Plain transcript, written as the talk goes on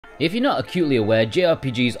If you're not acutely aware,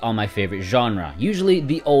 JRPGs are my favourite genre, usually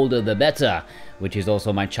the older the better, which is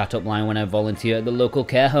also my chat up line when I volunteer at the local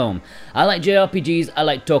care home. I like JRPGs, I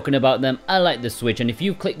like talking about them, I like the Switch, and if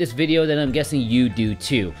you've clicked this video then I'm guessing you do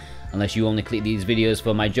too. Unless you only click these videos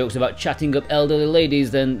for my jokes about chatting up elderly ladies,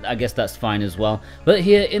 then I guess that's fine as well. But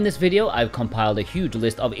here in this video, I've compiled a huge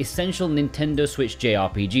list of essential Nintendo Switch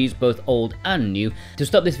JRPGs, both old and new. To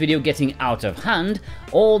stop this video getting out of hand,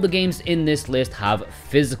 all the games in this list have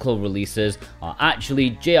physical releases, are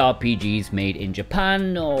actually JRPGs made in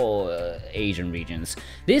Japan or Asian regions.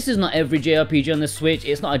 This is not every JRPG on the Switch,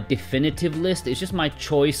 it's not a definitive list, it's just my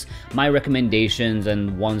choice, my recommendations,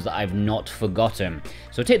 and ones that I've not forgotten.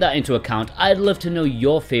 So take that into account. I'd love to know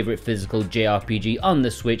your favourite physical JRPG on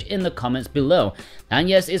the Switch in the comments below. And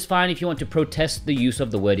yes, it's fine if you want to protest the use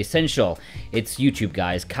of the word essential. It's YouTube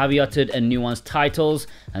guys, caveated and nuanced titles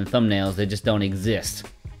and thumbnails, they just don't exist.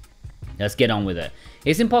 Let's get on with it.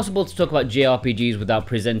 It's impossible to talk about JRPGs without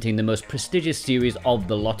presenting the most prestigious series of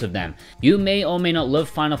the lot of them. You may or may not love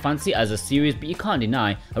Final Fantasy as a series, but you can't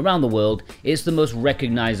deny, around the world, it's the most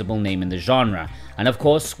recognizable name in the genre. And of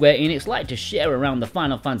course, Square Enix like to share around the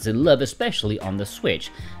Final Fantasy love, especially on the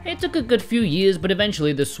Switch. It took a good few years, but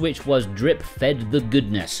eventually the Switch was drip-fed the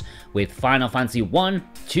goodness, with Final Fantasy I,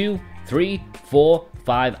 II, 3, 4,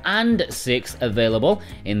 5 and 6 available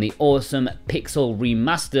in the awesome Pixel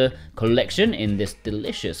Remaster collection in this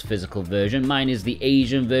delicious physical version. Mine is the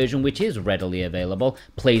Asian version, which is readily available,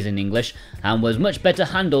 plays in English, and was much better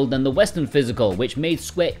handled than the Western physical, which made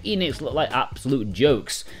Square Enix look like absolute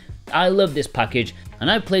jokes. I love this package, and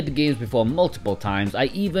I've played the games before multiple times. I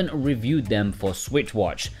even reviewed them for Switch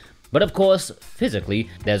Watch. But of course, physically,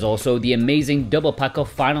 there's also the amazing double pack of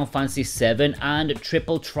Final Fantasy VII and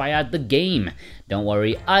Triple Triad the game. Don't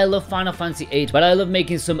worry, I love Final Fantasy VIII, but I love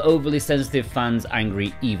making some overly sensitive fans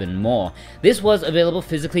angry even more. This was available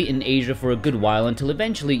physically in Asia for a good while until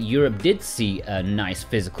eventually Europe did see a nice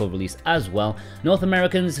physical release as well. North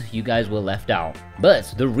Americans, you guys were left out.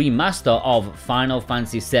 But the remaster of Final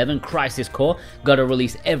Fantasy VII Crisis Core got a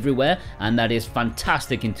release everywhere, and that is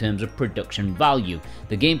fantastic in terms of production value.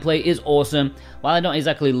 The gameplay is awesome. While I don't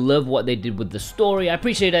exactly love what they did with the story, I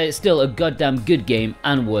appreciate that it's still a goddamn good game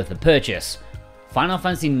and worth a purchase. Final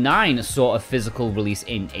Fantasy IX saw a physical release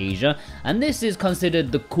in Asia, and this is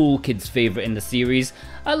considered the cool kids' favourite in the series.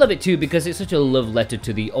 I love it too because it's such a love letter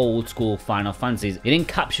to the old school Final Fantasies. It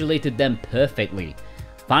encapsulated them perfectly.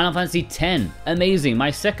 Final Fantasy X, amazing, my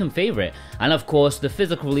second favourite, and of course the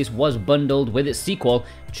physical release was bundled with its sequel,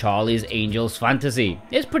 Charlie's Angels Fantasy.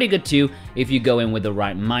 It's pretty good too if you go in with the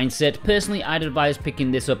right mindset. Personally, I'd advise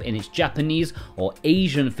picking this up in its Japanese or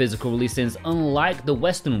Asian physical release, since unlike the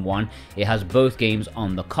Western one, it has both games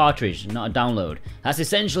on the cartridge, not a download. That's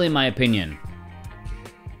essentially my opinion.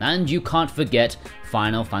 And you can't forget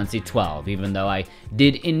Final Fantasy XII, even though I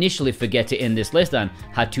did initially forget it in this list and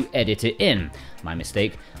had to edit it in. My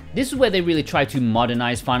mistake. This is where they really try to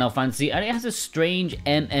modernize Final Fantasy, and it has a strange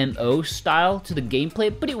MMO style to the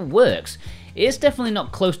gameplay, but it works. It's definitely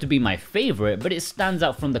not close to being my favorite, but it stands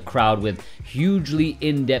out from the crowd with hugely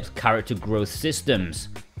in-depth character growth systems.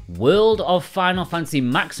 World of Final Fantasy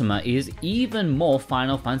Maxima is even more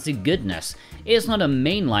Final Fantasy goodness. It's not a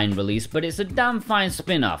mainline release, but it's a damn fine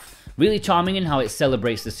spin-off. Really charming in how it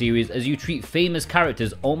celebrates the series as you treat famous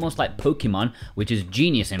characters almost like Pokemon, which is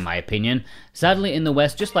genius in my opinion. Sadly in the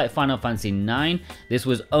West, just like Final Fantasy IX, this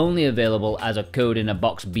was only available as a code in a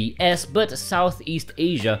box BS, but Southeast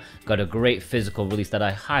Asia got a great physical release that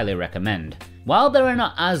I highly recommend. While there are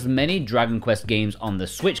not as many Dragon Quest games on the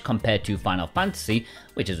Switch compared to Final Fantasy,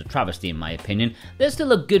 which is a travesty in my opinion, there's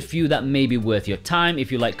still a good few that may be worth your time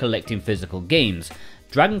if you like collecting physical games.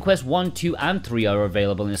 Dragon Quest I, 2, and 3 are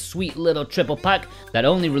available in a sweet little triple pack that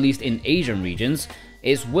only released in Asian regions.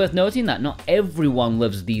 It's worth noting that not everyone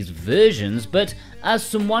loves these versions, but as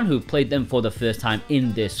someone who played them for the first time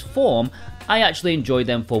in this form, I actually enjoyed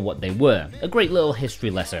them for what they were, a great little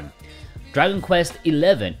history lesson. Dragon Quest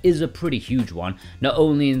XI is a pretty huge one, not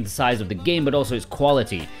only in the size of the game but also its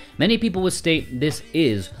quality. Many people would state this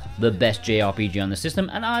is the best JRPG on the system,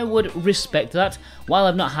 and I would respect that. While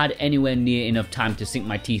I've not had anywhere near enough time to sink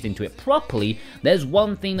my teeth into it properly, there's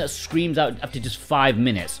one thing that screams out after just 5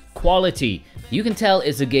 minutes: quality. You can tell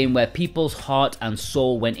it's a game where people's heart and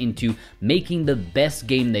soul went into making the best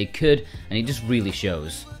game they could, and it just really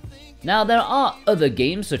shows. Now there are other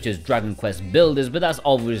games such as Dragon Quest Builders, but that's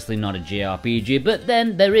obviously not a JRPG, but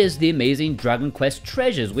then there is the amazing Dragon Quest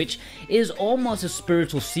Treasures, which is almost a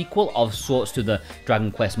spiritual sequel of sorts to the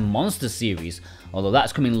Dragon Quest Monster series, although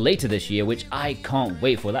that's coming later this year, which I can't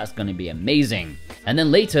wait for. That's going to be amazing. And then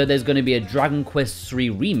later there's going to be a Dragon Quest III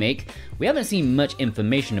remake. We haven't seen much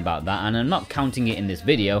information about that, and I'm not counting it in this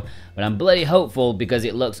video, but I'm bloody hopeful because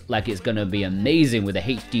it looks like it's going to be amazing with a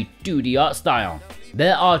HD 2D art style.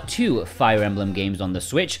 There are 2 Fire Emblem games on the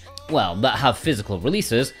Switch, well, that have physical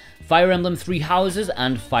releases, Fire Emblem Three Houses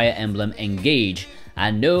and Fire Emblem Engage.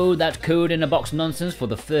 And no, that code in a box nonsense for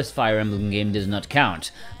the first Fire Emblem game does not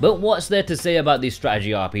count. But what's there to say about these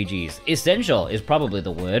strategy RPGs? Essential is probably the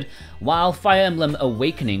word. While Fire Emblem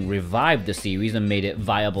Awakening revived the series and made it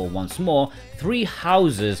viable once more, Three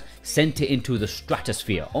Houses sent it into the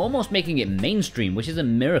stratosphere, almost making it mainstream, which is a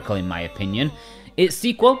miracle in my opinion. Its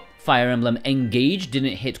sequel, Fire Emblem Engage,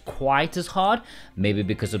 didn't hit quite as hard, maybe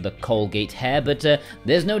because of the Colgate hair, but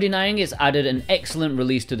there's no denying it's added an excellent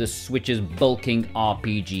release to the Switch's bulking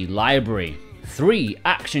RPG library. 3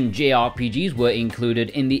 action JRPGs were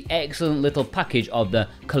included in the excellent little package of the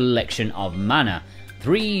Collection of Mana.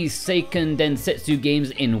 3 Seiken Densetsu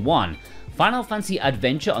games in one. Final Fantasy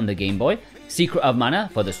Adventure on the Game Boy, Secret of Mana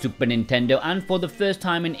for the Super Nintendo, and for the first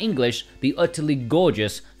time in English, the utterly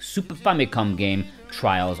gorgeous Super Famicom game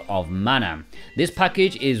Trials of Mana. This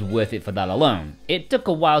package is worth it for that alone. It took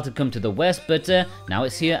a while to come to the West, but now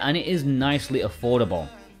it's here and it is nicely affordable.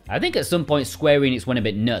 I think at some point Square Enix went a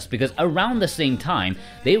bit nuts because around the same time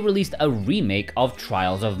they released a remake of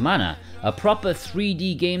Trials of Mana, a proper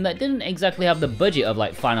 3D game that didn't exactly have the budget of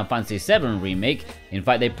like Final Fantasy VII Remake. In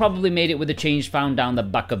fact, they probably made it with the change found down the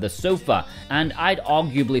back of the sofa, and I'd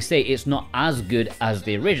arguably say it's not as good as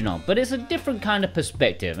the original, but it's a different kind of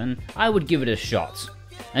perspective and I would give it a shot.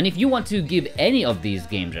 And if you want to give any of these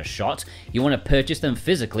games a shot, you want to purchase them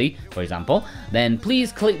physically, for example, then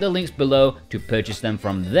please click the links below to purchase them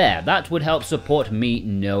from there. That would help support me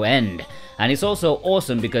no end. And it's also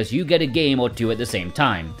awesome because you get a game or two at the same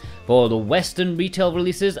time. For the Western retail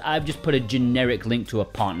releases, I've just put a generic link to a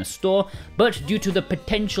partner store, but due to the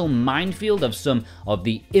potential minefield of some of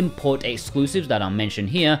the import exclusives that I'll mention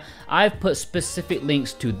here, I've put specific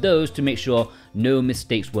links to those to make sure no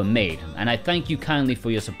mistakes were made, and I thank you kindly for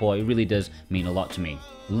your support. It really does mean a lot to me.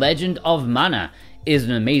 Legend of Mana is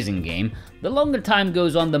an amazing game. The longer time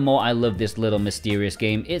goes on, the more I love this little mysterious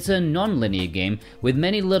game. It's a non-linear game with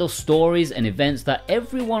many little stories and events that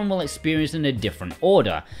everyone will experience in a different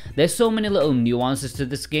order. There's so many little nuances to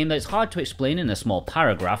this game that it's hard to explain in a small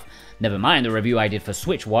paragraph. Never mind the review I did for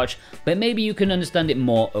Switch Watch, but maybe you can understand it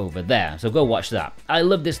more over there, so go watch that. I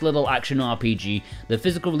love this little action RPG. The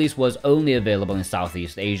physical release was only available in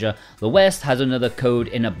Southeast Asia. The West has another code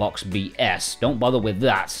in a box BS. Don't bother with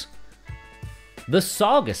that. The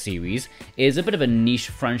SaGa series is a bit of a niche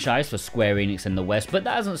franchise for Square Enix in the West, but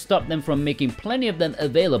that hasn't stopped them from making plenty of them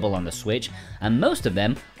available on the Switch, and most of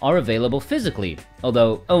them are available physically,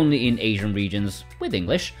 although only in Asian regions with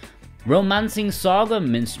English. Romancing Saga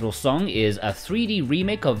Minstrel Song is a 3D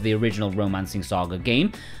remake of the original Romancing Saga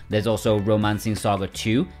game. There's also Romancing Saga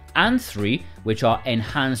 2 and 3, which are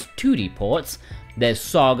enhanced 2D ports. There's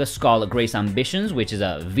SaGa Scarlet Grace Ambitions, which is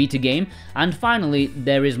a Vita game, and finally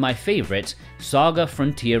there is my favourite, SaGa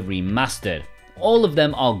Frontier Remastered. All of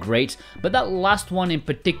them are great, but that last one in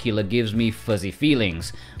particular gives me fuzzy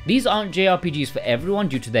feelings. These aren't JRPGs for everyone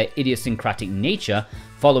due to their idiosyncratic nature,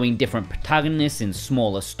 following different protagonists in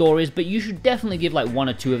smaller stories, but you should definitely give like 1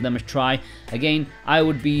 or 2 of them a try. Again, I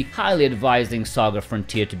would be highly advising SaGa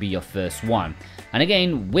Frontier to be your first one. And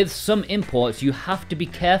again, with some imports, you have to be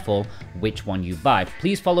careful which one you buy.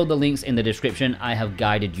 Please follow the links in the description. I have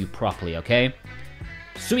guided you properly, okay?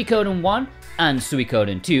 Suikoden I and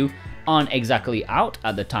Suikoden II aren't exactly out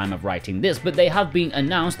at the time of writing this, but they have been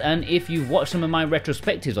announced, and if you've watched some of my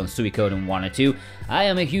retrospectives on Suikoden I or II, I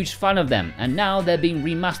am a huge fan of them, and now they're being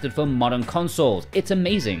remastered for modern consoles. It's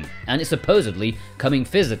amazing, and it's supposedly coming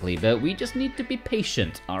physically, but we just need to be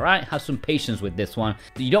patient, alright? Have some patience with this one.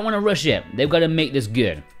 You don't want to rush it. They've got to make this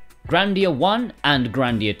good. Grandia 1 and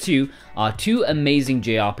Grandia 2 are 2 amazing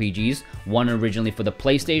JRPGs, one originally for the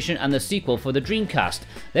PlayStation and the sequel for the Dreamcast.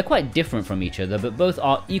 They're quite different from each other, but both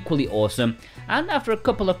are equally awesome, and after a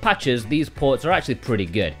couple of patches, these ports are actually pretty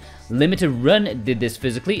good. Limited Run did this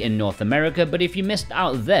physically in North America, but if you missed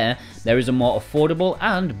out there is a more affordable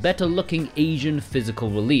and better looking Asian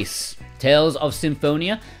physical release. Tales of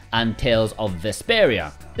Symphonia and Tales of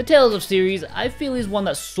Vesperia. The Tales of series, I feel, is one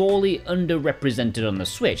that's sorely underrepresented on the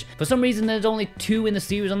Switch. For some reason, there's only 2 in the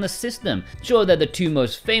series on the system. Sure, they're the 2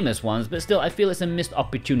 most famous ones, but still, I feel it's a missed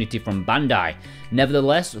opportunity from Bandai.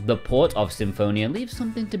 Nevertheless, the port of Symphonia leaves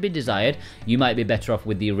something to be desired. You might be better off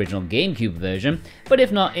with the original GameCube version, but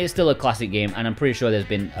if not, it's still a classic game, and I'm pretty sure there's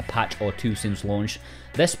been a patch or 2 since launch.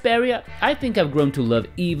 Vesperia, I think I've grown to love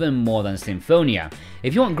even more than Symphonia.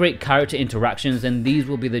 If you want great character interactions, then these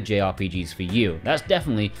will be the JRPGs for you. That's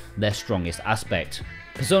definitely their strongest aspect.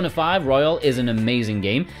 Persona 5 Royal is an amazing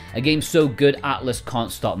game, a game so good Atlus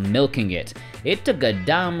can't stop milking it. It took a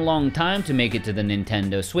damn long time to make it to the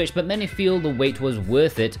Nintendo Switch, but many feel the wait was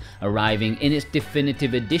worth it, arriving in its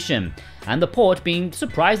definitive edition, and the port being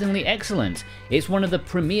surprisingly excellent. It's one of the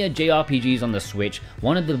premier JRPGs on the Switch,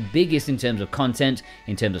 one of the biggest in terms of content,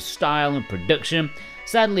 in terms of style and production.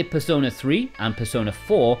 Sadly, Persona 3 and Persona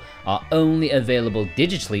 4 are only available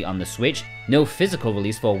digitally on the Switch, no physical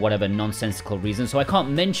release for whatever nonsensical reason, so I can't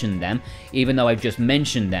mention them, even though I've just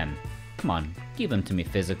mentioned them. Come on, give them to me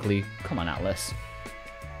physically, come on Atlus.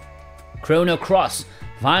 Chrono Cross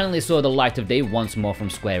finally saw the light of day once more from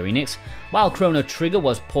Square Enix. While Chrono Trigger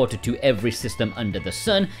was ported to every system under the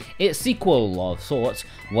sun, its sequel of sorts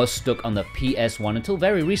was stuck on the PS1 until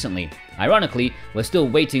very recently. Ironically, we're still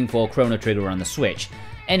waiting for Chrono Trigger on the Switch.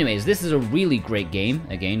 Anyways, this is a really great game,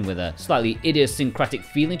 again with a slightly idiosyncratic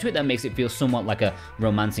feeling to it that makes it feel somewhat like a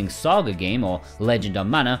romancing saga game or Legend of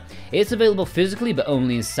Mana. It's available physically but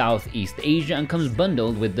only in Southeast Asia and comes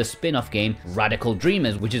bundled with the spin-off game Radical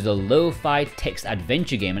Dreamers, which is a lo-fi text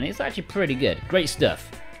adventure game, and it's actually pretty good. Great stuff.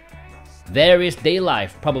 Various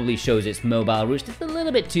Daylife probably shows its mobile roots just a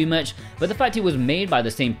little bit too much, but the fact it was made by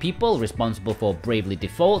the same people responsible for Bravely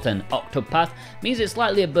Default and Octopath means it's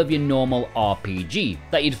slightly above your normal RPG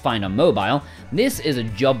that you'd find on mobile. This is a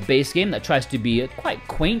job-based game that tries to be quite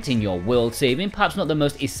quaint in your world saving, perhaps not the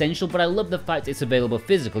most essential, but I love the fact it's available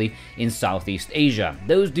physically in Southeast Asia.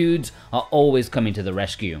 Those dudes are always coming to the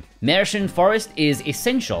rescue. Marchen Forest is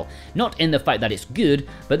essential, not in the fact that it's good,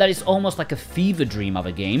 but that it's almost like a fever dream of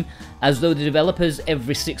a game, as though the developers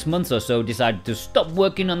every 6 months or so decided to stop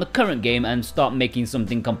working on the current game and start making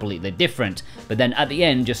something completely different, but then at the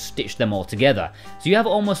end just stitch them all together. So you have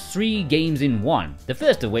almost 3 games in one, the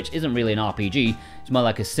first of which isn't really an RPG, it's more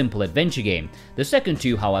like a simple adventure game. The second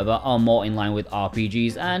 2, however, are more in line with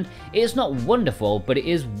RPGs, and it's not wonderful, but it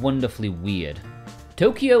is wonderfully weird.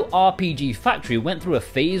 Tokyo RPG Factory went through a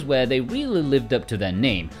phase where they really lived up to their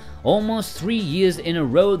name. Almost 3 years in a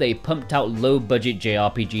row they pumped out low-budget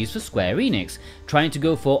JRPGs for Square Enix, trying to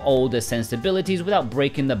go for older sensibilities without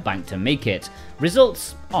breaking the bank to make it.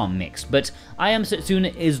 Results are mixed, but I Am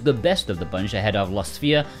Setsuna is the best of the bunch ahead of Lost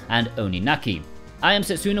Sphere and Oninaki. I Am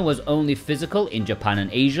Setsuna was only physical in Japan and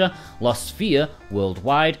Asia, Lost Sphere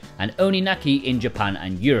worldwide, and Oninaki in Japan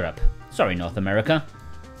and Europe. Sorry, North America.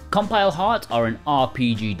 Compile Heart are an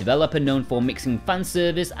RPG developer known for mixing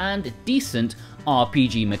fanservice and decent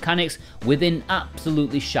RPG mechanics within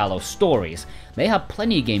absolutely shallow stories. They have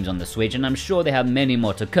plenty of games on the Switch, and I'm sure they have many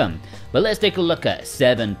more to come. But let's take a look at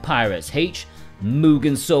 7 Pirates H,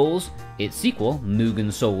 Mugen Souls, its sequel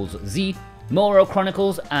Mugen Souls Z, Moro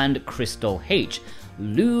Chronicles, and Crystal H.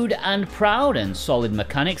 Lewd and proud and solid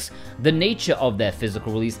mechanics. The nature of their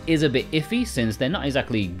physical release is a bit iffy since they're not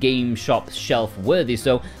exactly game shop shelf worthy,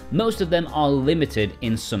 so most of them are limited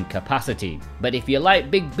in some capacity. But if you like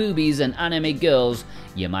big boobies and anime girls,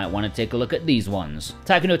 you might want to take a look at these ones.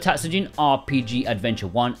 Taiko no Tatsujin RPG Adventure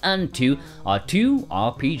 1 and 2 are 2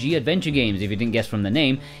 RPG adventure games, if you didn't guess from the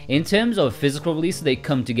name. In terms of physical release, they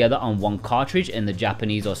come together on one cartridge in the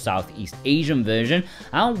Japanese or Southeast Asian version,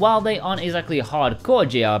 and while they aren't exactly hardcore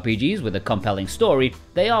JRPGs with a compelling story,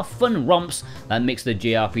 they are fun romps that mix the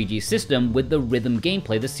JRPG system with the rhythm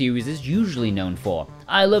gameplay the series is usually known for.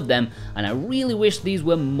 I love them, and I really wish these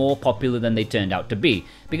were more popular than they turned out to be,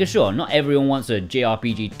 because sure, not everyone wants a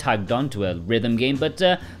JRPG tagged on to a rhythm game, but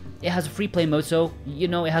it has a free play mode, so you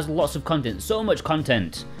know it has lots of content, so much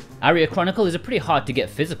content. Aria Chronicle is a pretty hard to get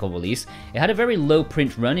physical release. It had a very low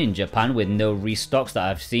print run in Japan with no restocks that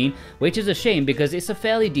I've seen, which is a shame because it's a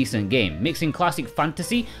fairly decent game, mixing classic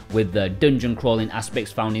fantasy with the dungeon crawling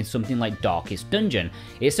aspects found in something like Darkest Dungeon.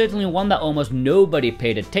 It's certainly one that almost nobody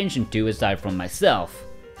paid attention to aside from myself.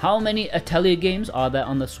 How many Atelier games are there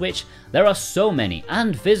on the Switch? There are so many,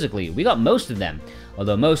 and physically, we got most of them.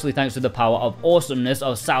 Although mostly thanks to the power of awesomeness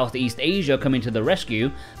of Southeast Asia coming to the rescue.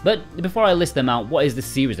 But before I list them out, what is this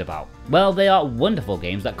series about? Well, they are wonderful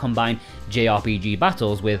games that combine JRPG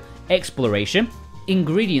battles with exploration,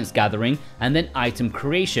 ingredients gathering, and then item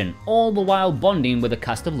creation, all the while bonding with a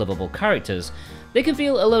cast of lovable characters. They can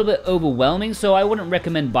feel a little bit overwhelming, so I wouldn't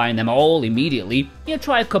recommend buying them all immediately.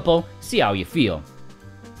 Try a couple, see how you feel.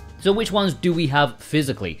 So which ones do we have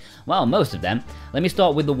physically? Well, most of them. Let me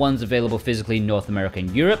start with the ones available physically in North America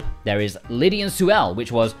and Europe. There is Lydian Suel,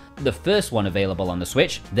 which was the first one available on the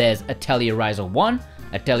Switch. There's Atelier Riser 1,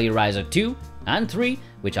 Atelier Riser 2, and 3,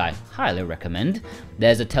 which I highly recommend.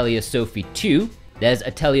 There's Atelier Sophie 2. There's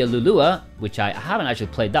Atelier Lulua, which I haven't actually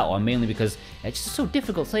played that one, mainly because it's just so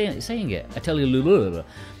difficult saying it. Atelier Lulua.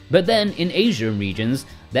 But then, in Asian regions,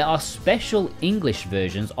 there are special English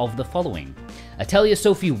versions of the following. Atelier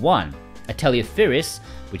Sophie 1, Atelier Firis,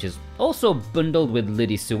 which is also bundled with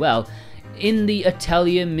Lydie Suel, in the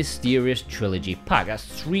Atelier Mysterious Trilogy Pack. That's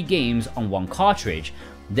 3 games on 1 cartridge.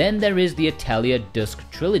 Then there is the Atelier Dusk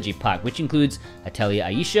Trilogy Pack, which includes Atelier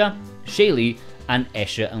Aisha, Shaylee, and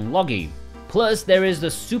Esha and Logie. Plus, there is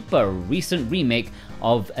the super recent remake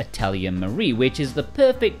of Atelier Marie, which is the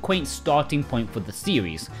perfect quaint starting point for the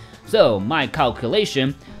series. So, my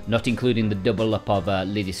calculation, not including the double up of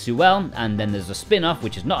Lydie Suel, and then there's a spin-off,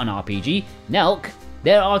 which is not an RPG, Nelk,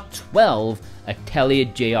 there are 12 Atelier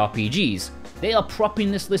JRPGs. They are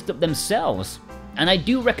propping this list up themselves. And I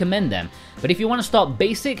do recommend them, but if you want to start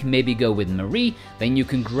basic, maybe go with Marie, then you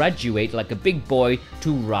can graduate like a big boy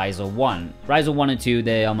to Riser 1. Riser 1 and 2,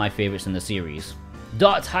 they are my favorites in the series.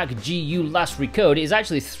 Dot Hack GU Last Recode is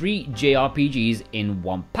actually 3 JRPGs in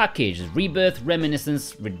 1 package. Rebirth,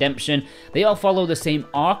 Reminiscence, Redemption, they all follow the same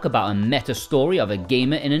arc about a meta story of a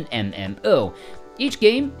gamer in an MMO. Each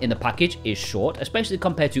game in the package is short, especially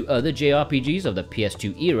compared to other JRPGs of the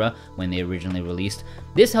PS2 era when they originally released.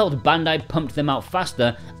 This helped Bandai pump them out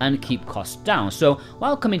faster and keep costs down, so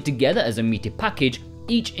while coming together as a meaty package,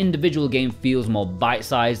 each individual game feels more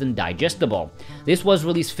bite-sized and digestible. This was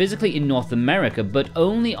released physically in North America, but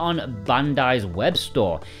only on Bandai's web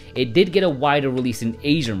store. It did get a wider release in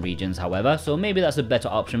Asian regions, however, so maybe that's a better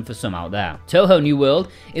option for some out there. TouHou New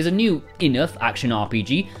World is a new enough action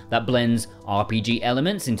RPG that blends RPG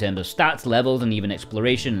elements in terms of stats, levels, and even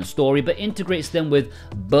exploration and story, but integrates them with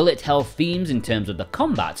bullet hell themes in terms of the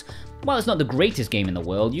combat. While it's not the greatest game in the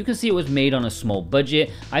world, you can see it was made on a small budget.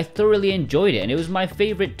 I thoroughly enjoyed it, and it was my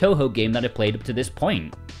favourite Touhou game that I played up to this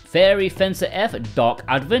point. Fairy Fencer F Dark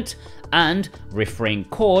Advent and Refrain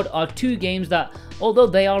Chord are 2 games that, although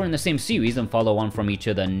they are in the same series and follow on from each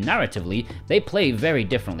other narratively, they play very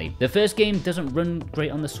differently. The first game doesn't run great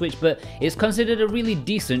on the Switch, but is considered a really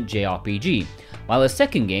decent JRPG, while the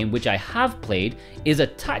second game, which I have played, is a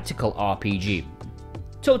tactical RPG.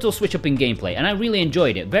 Total switch up in gameplay, and I really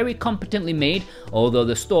enjoyed it. Very competently made, although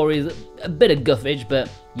the story is a bit of guffage,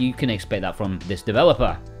 but you can expect that from this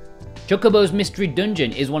developer. Chocobo's Mystery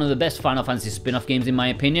Dungeon is one of the best Final Fantasy spin-off games in my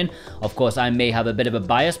opinion. Of course, I may have a bit of a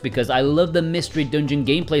bias because I love the Mystery Dungeon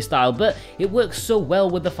gameplay style, but it works so well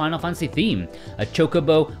with the Final Fantasy theme. A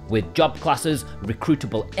chocobo with job classes,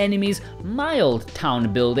 recruitable enemies, mild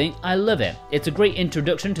town building, I love it. It's a great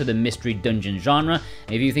introduction to the Mystery Dungeon genre,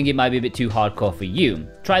 if you think it might be a bit too hardcore for you.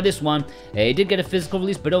 Try this one. It did get a physical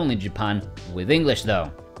release, but only in Japan, with English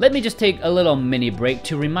though. Let me just take a little mini break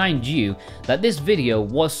to remind you that this video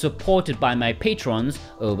was supported by my patrons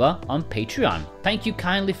over on Patreon. Thank you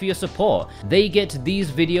kindly for your support. They get these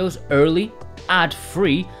videos early,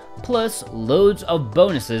 ad-free, plus loads of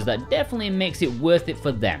bonuses that definitely makes it worth it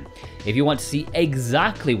for them. If you want to see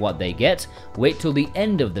exactly what they get, wait till the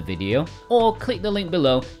end of the video or click the link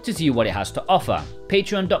below to see what it has to offer.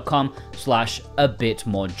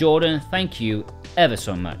 Patreon.com/abitmorejordan. Thank you ever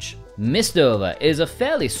so much. Mistover is a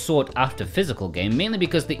fairly sought after physical game, mainly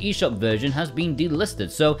because the eShop version has been delisted,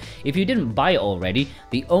 so if you didn't buy it already,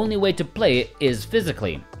 the only way to play it is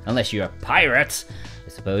physically. Unless you're a pirate, I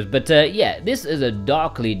suppose. But yeah, this is a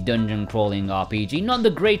darkly dungeon crawling RPG, not the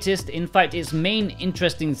greatest. In fact, its main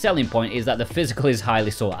interesting selling point is that the physical is highly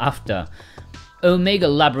sought after. Omega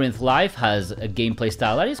Labyrinth Life has a gameplay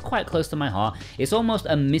style that is quite close to my heart. It's almost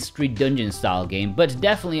a mystery dungeon style game, but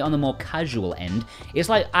definitely on the more casual end. It's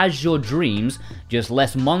like As Your Dreams, just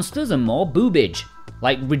less monsters and more boobage.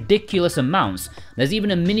 Like ridiculous amounts. There's even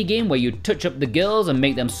a minigame where you touch up the girls and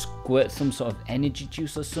make them squirt some sort of energy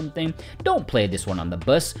juice or something. Don't play this one on the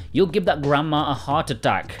bus, you'll give that grandma a heart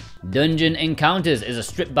attack. Dungeon Encounters is a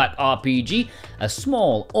stripped-back RPG. A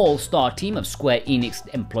small, all-star team of Square Enix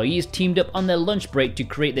employees teamed up on their lunch break to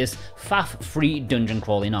create this faff-free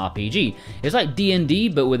dungeon-crawling RPG. It's like D&D,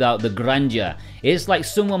 but without the grandeur. It's like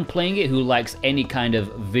someone playing it who likes any kind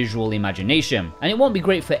of visual imagination. And it won't be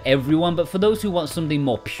great for everyone, but for those who want something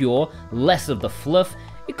more pure, less of the fluff,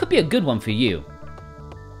 it could be a good one for you.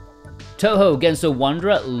 TouHou Genso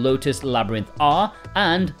Wanderer, Lotus Labyrinth R,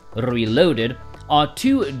 and Reloaded are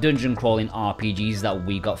two dungeon crawling RPGs that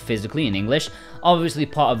we got physically in English, obviously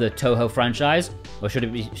part of the TouHou franchise, or should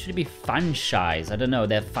it be franchise? I don't know,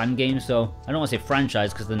 they're fan games, so I don't want to say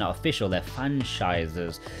franchise because they're not official, they're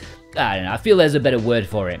franchises. I don't know, I feel there's a better word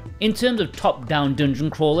for it. In terms of top-down dungeon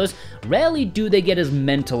crawlers, rarely do they get as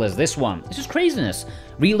mental as this one. It's just craziness.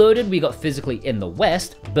 Reloaded we got physically in the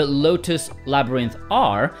West, but Lotus Labyrinth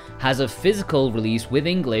R has a physical release with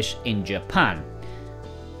English in Japan.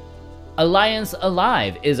 Alliance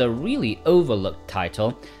Alive is a really overlooked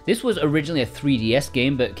title. This was originally a 3DS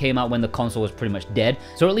game but came out when the console was pretty much dead,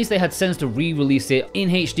 so at least they had sense to re-release it in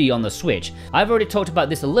HD on the Switch. I've already talked about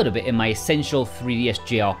this a little bit in my essential 3DS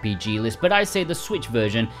JRPG list, but I say the Switch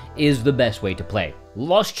version is the best way to play.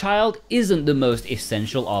 Lost Child isn't the most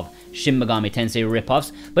essential of Shin Megami Tensei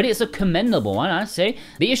ripoffs, but it's a commendable one, I'd say.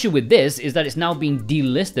 The issue with this is that it's now being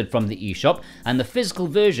delisted from the eShop, and the physical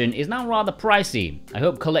version is now rather pricey. I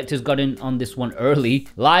hope collectors got in on this one early.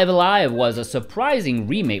 Live Alive was a surprising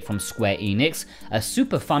remake from Square Enix, a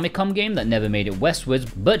Super Famicom game that never made it westwards,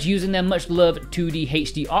 but using their much-loved 2D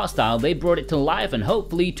HD art style, they brought it to life and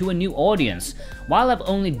hopefully to a new audience. While I've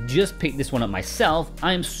only just picked this one up myself,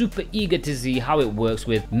 I am super eager to see how it works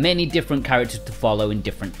with many different characters to follow in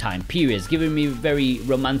different time periods, giving me a very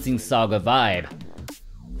romancing saga vibe.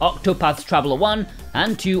 Octopath Traveler 1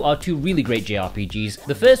 and 2 are two really great JRPGs.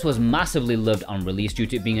 The first was massively loved on release due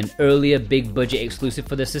to it being an earlier big budget exclusive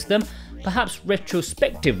for the system. Perhaps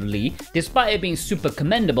retrospectively, despite it being super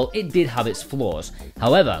commendable, it did have its flaws.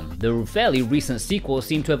 However, the fairly recent sequels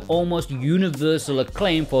seem to have almost universal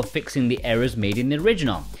acclaim for fixing the errors made in the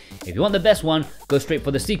original. If you want the best one, go straight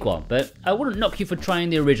for the sequel, but I wouldn't knock you for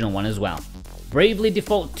trying the original one as well. Bravely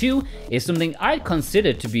Default 2 is something I'd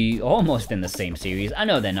consider to be almost in the same series. I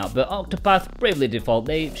know they're not, but Octopath, Bravely Default,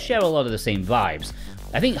 they share a lot of the same vibes.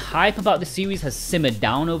 I think hype about the series has simmered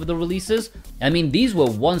down over the releases. I mean, these were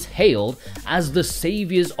once hailed as the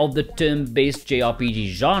saviors of the turn-based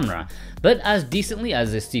JRPG genre, but as decently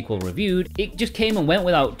as this sequel reviewed, it just came and went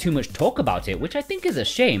without too much talk about it, which I think is a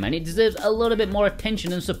shame, and it deserves a little bit more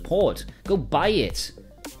attention and support. Go buy it.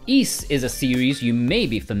 Ys is a series you may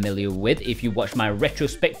be familiar with if you watched my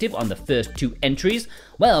retrospective on the first two entries.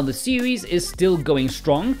 Well, the series is still going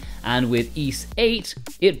strong, and with Ys 8,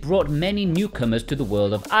 it brought many newcomers to the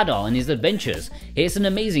world of Adol and his adventures. It's an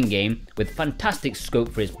amazing game with fantastic scope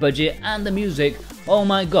for its budget, and the music, oh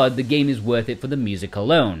my god, the game is worth it for the music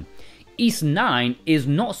alone. Ys 9 is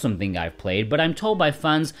not something I've played, but I'm told by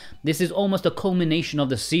fans this is almost a culmination of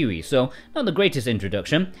the series, so not the greatest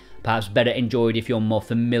introduction, perhaps better enjoyed if you're more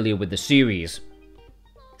familiar with the series.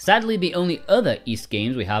 Sadly, the only other Ys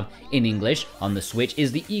games we have in English on the Switch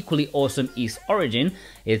is the equally awesome Ys Origin.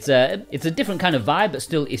 It's a different kind of vibe, but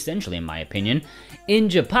still essential in my opinion. In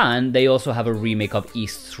Japan, they also have a remake of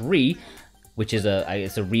Ys 3, which is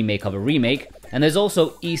it's a remake of a remake. And there's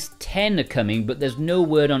also Ys 10 coming, but there's no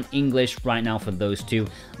word on English right now for those two.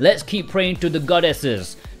 Let's keep praying to the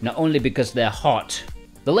goddesses, not only because they're hot.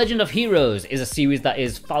 The Legend of Heroes is a series that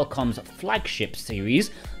is Falcom's flagship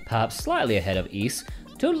series, perhaps slightly ahead of Ys.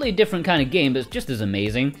 Totally different kind of game, but just as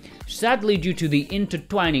amazing. Sadly, due to the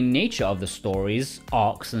intertwining nature of the stories,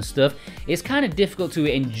 arcs and stuff, it's kind of difficult to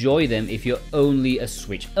enjoy them if you're only a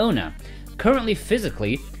Switch owner. Currently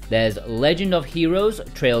physically, there's Legend of Heroes,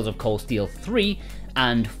 Trails of Cold Steel 3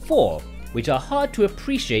 and 4, which are hard to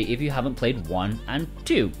appreciate if you haven't played 1 and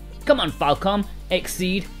 2. Come on Falcom,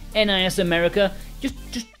 Exceed, NIS America, just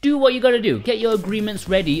do what you gotta do. Get your agreements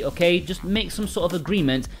ready, okay? Just make some sort of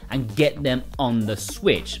agreement and get them on the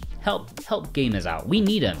Switch. Help gamers out, we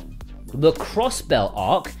need them. The Crossbell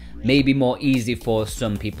arc may be more easy for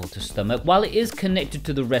some people to stomach. While it is connected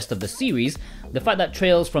to the rest of the series, the fact that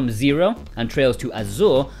Trails from Zero and Trails to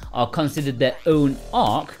Azure are considered their own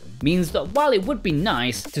arc means that while it would be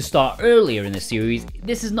nice to start earlier in the series,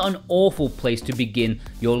 this is not an awful place to begin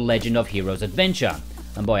your Legend of Heroes adventure.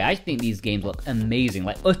 And boy, I think these games look amazing,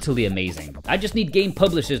 like utterly amazing. I just need game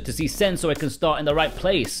publishers to see sense so I can start in the right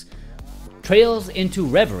place. Trails into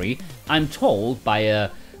Reverie, I'm told by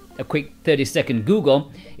a quick 30-second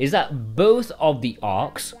Google, is that both of the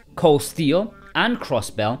arcs, Cold Steel and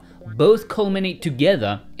Crossbell, both culminate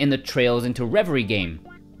together in the Trails into Reverie game,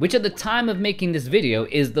 which at the time of making this video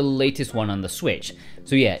is the latest one on the Switch.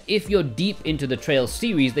 So yeah, if you're deep into the Trails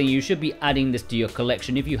series, then you should be adding this to your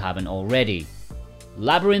collection if you haven't already.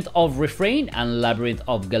 Labyrinth of Refrain and Labyrinth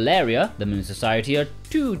of Galeria, the Moon Society, are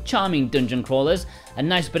two charming dungeon crawlers, a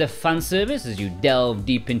nice bit of fan service as you delve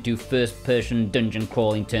deep into first-person dungeon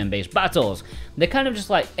crawling turn-based battles. They're kind of just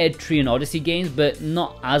like Etrian Odyssey games, but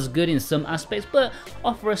not as good in some aspects, but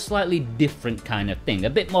offer a slightly different kind of thing, a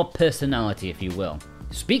bit more personality if you will.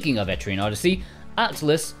 Speaking of Etrian Odyssey,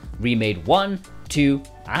 Atlus remade 1, 2,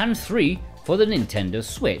 and 3 for the Nintendo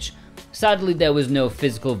Switch. Sadly, there was no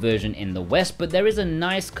physical version in the West, but there is a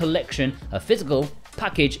nice collection, a physical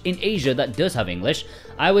package in Asia that does have English.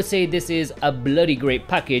 I would say this is a bloody great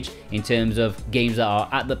package in terms of games that are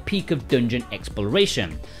at the peak of dungeon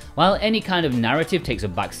exploration. While any kind of narrative takes a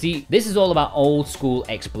backseat, this is all about old school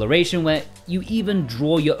exploration where you even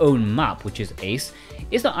draw your own map, which is ace.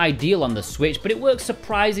 It's not ideal on the Switch, but it works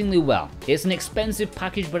surprisingly well. It's an expensive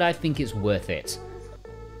package, but I think it's worth it.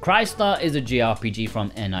 Crystar is a JRPG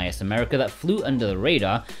from NIS America that flew under the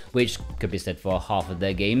radar, which could be said for half of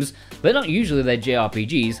their games, but not usually their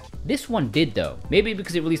JRPGs. This one did though, maybe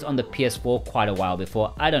because it released on the PS4 quite a while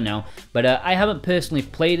before, I don't know, but I haven't personally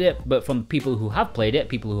played it, but from people who have played it,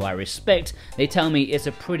 people who I respect, they tell me it's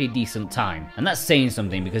a pretty decent time, and that's saying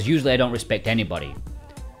something because usually I don't respect anybody.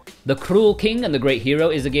 The Cruel King and the Great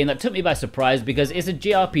Hero is a game that took me by surprise because it's a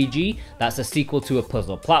JRPG that's a sequel to a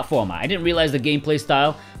puzzle platformer. I didn't realize the gameplay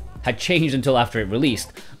style had changed until after it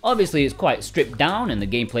released. Obviously it's quite stripped down and the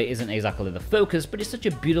gameplay isn't exactly the focus, but it's such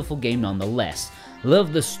a beautiful game nonetheless.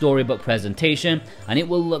 Love the storybook presentation and it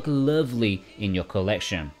will look lovely in your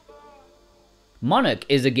collection. Monarch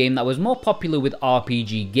is a game that was more popular with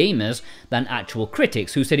RPG gamers than actual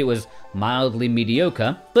critics who said it was mildly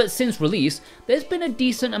mediocre, but since release, there's been a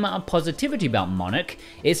decent amount of positivity about Monarch.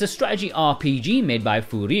 It's a strategy RPG made by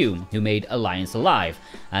Furyu, who made Alliance Alive,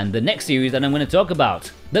 and the next series that I'm going to talk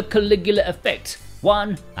about, The Caligula Effect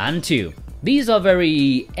 1 and 2. These are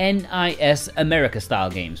very NIS America style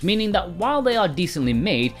games, meaning that while they are decently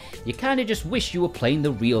made, you kinda just wish you were playing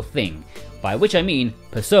the real thing. By which I mean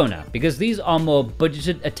Persona, because these are more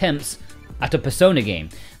budgeted attempts at a Persona game.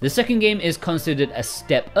 The second game is considered a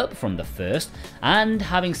step up from the first, and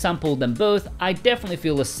having sampled them both, I definitely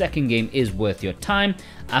feel the second game is worth your time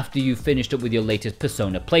after you've finished up with your latest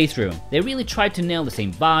Persona playthrough. They really tried to nail the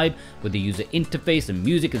same vibe with the user interface and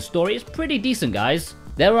music and story. It's pretty decent, guys.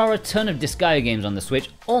 There are a ton of Disgaea games on the Switch,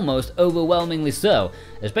 almost overwhelmingly so,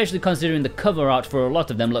 especially considering the cover art for a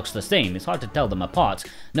lot of them looks the same. It's hard to tell them apart,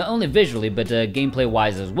 not only visually but gameplay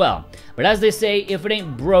wise as well. But as they say, if it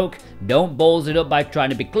ain't broke, don't balls it up by trying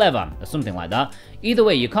to be clever, or something like that. Either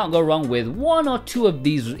way, you can't go wrong with one or two of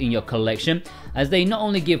these in your collection, as they not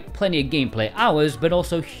only give plenty of gameplay hours, but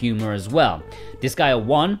also humor as well. Disgaea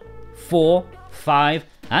 1, 4, 5,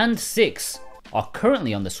 and 6 are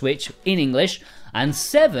currently on the Switch in English, and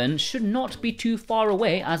 7 should not be too far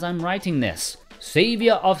away as I'm writing this.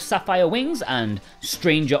 Savior of Sapphire Wings and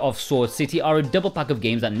Stranger of Sword City are a double pack of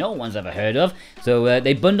games that no one's ever heard of, so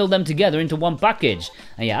they bundled them together into one package.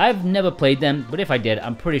 And yeah, I've never played them, but if I did,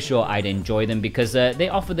 I'm pretty sure I'd enjoy them because they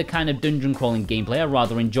offer the kind of dungeon crawling gameplay I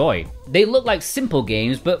rather enjoy. They look like simple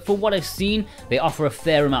games, but for what I've seen, they offer a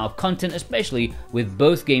fair amount of content, especially with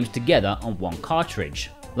both games together on one cartridge.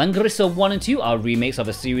 Langrisser 1 and 2 are remakes of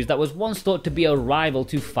a series that was once thought to be a rival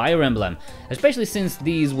to Fire Emblem, especially since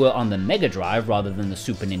these were on the Mega Drive rather than the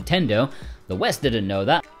Super Nintendo. The West didn't know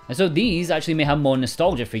that, and so these actually may have more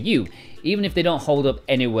nostalgia for you, even if they don't hold up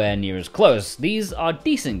anywhere near as close. These are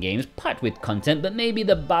decent games, packed with content, but maybe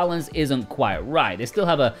the balance isn't quite right. They still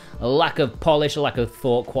have a lack of polish, a lack of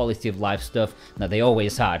thought, quality of life stuff that they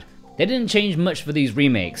always had. They didn't change much for these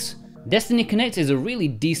remakes. Destiny Connect is a really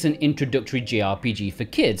decent introductory JRPG for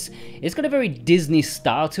kids. It's got a very Disney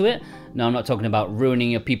style to it. Now, I'm not talking about ruining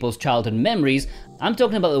your people's childhood memories, I'm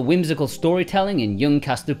talking about the whimsical storytelling and young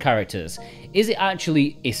cast of characters. Is it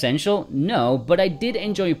actually essential? No, but I did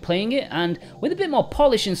enjoy playing it, and with a bit more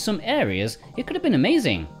polish in some areas, it could have been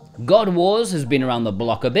amazing. God Wars has been around the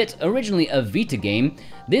block a bit, originally a Vita game.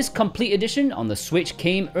 This complete edition on the Switch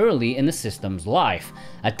came early in the system's life.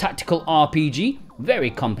 A tactical RPG,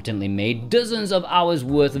 very competently made, dozens of hours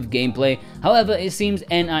worth of gameplay. However, it seems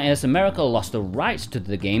NIS America lost the rights to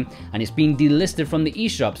the game and it's been delisted from the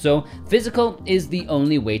eShop, so physical is the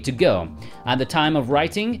only way to go. At the time of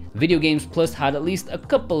writing, Video Games Plus had at least a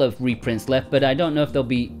couple of reprints left, but I don't know if they'll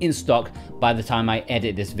be in stock by the time I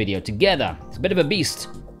edit this video together. It's a bit of a beast.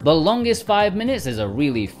 The Longest 5 Minutes is a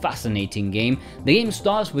really fascinating game. The game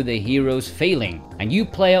starts with the heroes failing, and you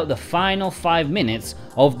play out the final 5 minutes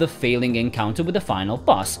of the failing encounter with the final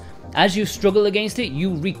boss. As you struggle against it,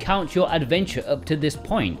 you recount your adventure up to this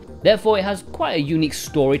point. Therefore, it has quite a unique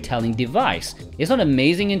storytelling device. It's not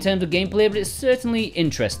amazing in terms of gameplay, but it's certainly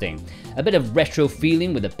interesting. A bit of retro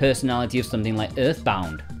feeling with the personality of something like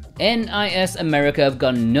Earthbound. NIS America have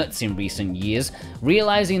gone nuts in recent years.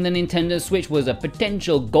 Realizing the Nintendo Switch was a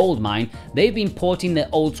potential goldmine, they've been porting their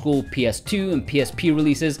old school PS2 and PSP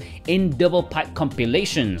releases in double pack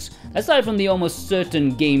compilations. Aside from the almost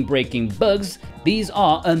certain game-breaking bugs, these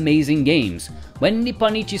are amazing games. When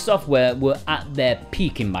Nipponichi Software were at their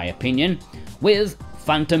peak in my opinion, with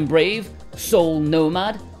Phantom Brave, Soul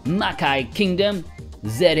Nomad, Makai Kingdom,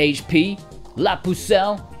 ZHP, La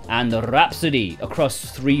Pucelle, and Rhapsody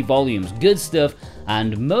across 3 volumes. Good stuff,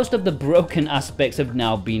 and most of the broken aspects have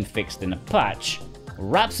now been fixed in a patch.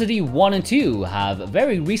 Rhapsody 1 and 2 have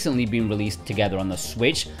very recently been released together on the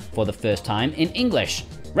Switch for the first time in English.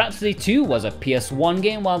 Rhapsody 2 was a PS1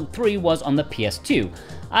 game while 3 was on the PS2.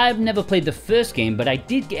 I've never played the first game, but I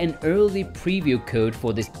did get an early preview code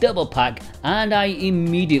for this double pack and I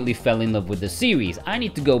immediately fell in love with the series. I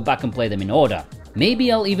need to go back and play them in order.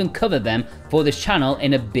 Maybe I'll even cover them for this channel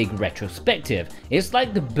in a big retrospective. It's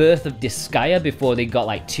like the birth of Disgaea before they got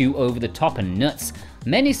like too over the top and nuts.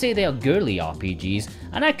 Many say they are girly RPGs,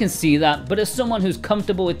 and I can see that, but as someone who's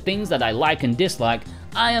comfortable with things that I like and dislike,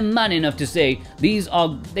 I am man enough to say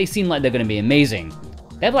they seem like they're going to be amazing.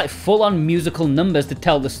 They have like full-on musical numbers to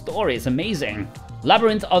tell the story, it's amazing.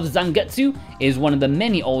 Labyrinth of Zangetsu is one of the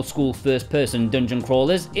many old-school first-person dungeon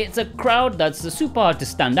crawlers. It's a crowd that's super hard to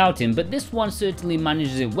stand out in, but this one certainly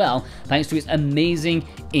manages it well thanks to its amazing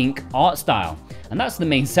ink art style. And that's the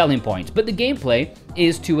main selling point, but the gameplay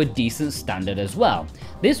is to a decent standard as well.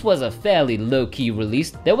 This was a fairly low-key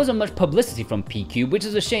release. There wasn't much publicity from PQ, which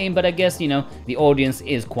is a shame, but I guess, you know, the audience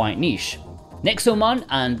is quite niche. Nexomon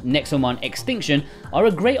and Nexomon Extinction are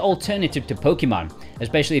a great alternative to Pokemon,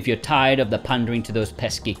 especially if you're tired of the pandering to those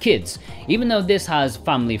pesky kids. Even though this has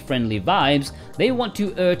family-friendly vibes, they want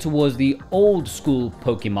to err towards the old-school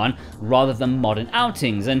Pokemon rather than modern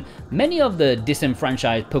outings, and many of the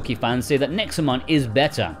disenfranchised Pokefans say that Nexomon is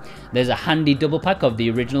better. There's a handy double pack of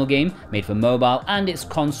the original game made for mobile and its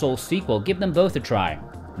console sequel. Give them both a try.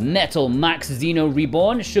 Metal Max Xeno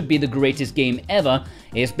Reborn should be the greatest game ever.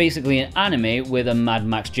 It's basically an anime with a Mad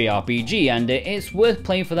Max JRPG, and it's worth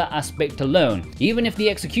playing for that aspect alone. Even if the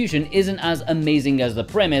execution isn't as amazing as the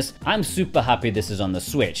premise, I'm super happy this is on the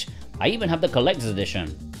Switch. I even have the collector's edition.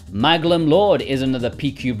 Maglum Lord is another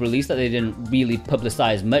P-Cube release that they didn't really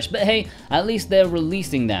publicize much, but hey, at least they're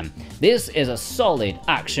releasing them. This is a solid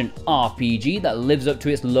action RPG that lives up to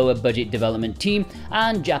its lower budget development team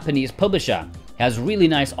and Japanese publisher. It has really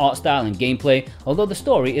nice art style and gameplay, although the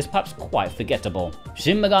story is perhaps quite forgettable.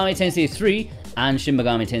 Shin Megami Tensei 3 and Shin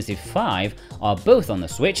Megami Tensei 5 are both on the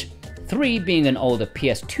Switch, 3 being an older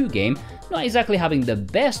PS2 game, not exactly having the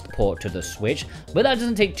best port to the Switch, but that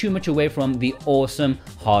doesn't take too much away from the awesome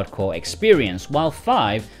hardcore experience, while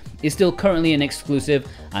 5 is still currently an exclusive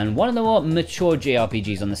and one of the more mature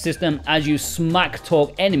JRPGs on the system as you smack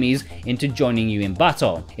talk enemies into joining you in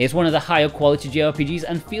battle. It's one of the higher quality JRPGs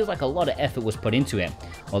and feels like a lot of effort was put into it.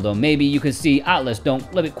 Although maybe you can see Atlas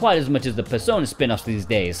don't love it quite as much as the Persona spin-offs these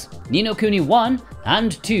days. Ni no Kuni 1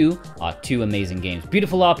 and 2 are 2 amazing games.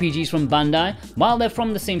 Beautiful RPGs from Bandai. While they're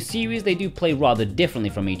from the same series, they do play rather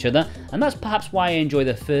differently from each other, and that's perhaps why I enjoy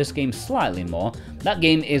the first game slightly more. That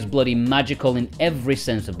game is bloody magical in every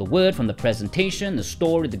sense of the word, from the presentation, the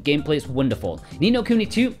story, the gameplay, it's wonderful. Ni no Kuni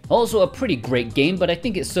 2, also a pretty great game, but I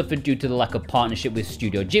think it suffered due to the lack of partnership with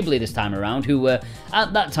Studio Ghibli this time around, who were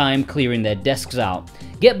at that time clearing their desks out.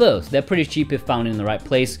 Get both, they're pretty cheap if found in the right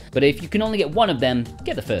place, but if you can only get one of them,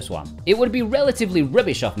 get the first one. It would be relatively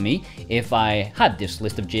rubbish of me if I had this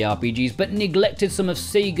list of JRPGs but neglected some of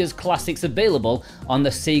Sega's classics available on the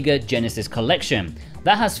Sega Genesis collection.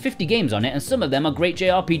 That has 50 games on it and some of them are great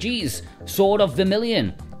JRPGs. Sword of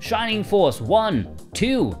Vermilion, Shining Force 1,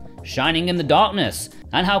 2, Shining in the Darkness,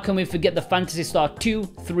 and how can we forget the Phantasy Star 2,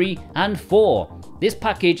 3, and 4. This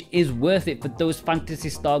package is worth it for those Phantasy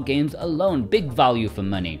Star games alone, big value for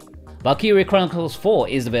money. Valkyria Chronicles 4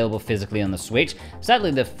 is available physically on the Switch. Sadly,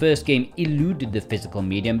 the first game eluded the physical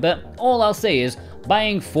medium, but all I'll say is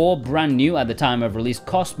buying 4 brand new at the time of release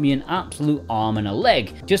cost me an absolute arm and a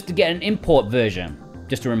leg just to get an import version.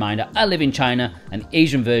 Just a reminder, I live in China and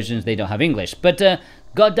Asian versions, they don't have English, but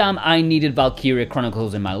goddamn, I needed Valkyria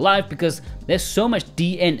Chronicles in my life because there's so much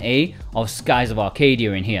DNA of Skies of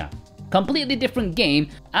Arcadia in here. Completely different game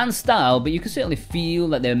and style, but you can certainly feel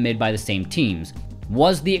that they're made by the same teams.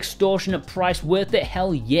 Was the extortionate price worth it?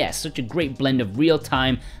 Hell yes, such a great blend of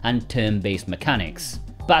real-time and turn-based mechanics.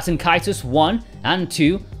 Baton Kaitos 1 and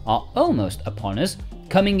 2 are almost upon us,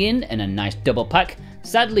 coming in a nice double pack.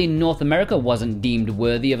 Sadly, North America wasn't deemed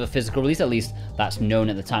worthy of a physical release, at least that's known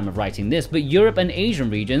at the time of writing this, but Europe and Asian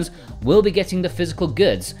regions will be getting the physical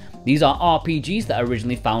goods. These are RPGs that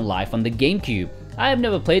originally found life on the GameCube, I have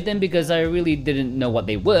never played them because I really didn't know what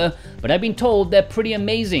they were, but I've been told they're pretty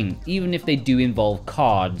amazing, even if they do involve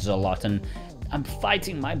cards a lot, and I'm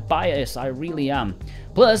fighting my bias, I really am.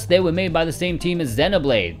 Plus, they were made by the same team as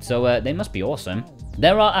Xenoblade, so they must be awesome.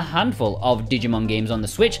 There are a handful of Digimon games on the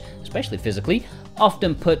Switch, especially physically,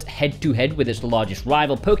 often put head-to-head with its largest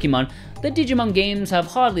rival Pokemon. The Digimon games have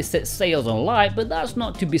hardly set sails on light, but that's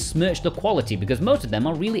not to besmirch the quality because most of them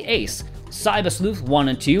are really ace. Cyber Sleuth 1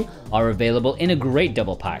 and 2 are available in a great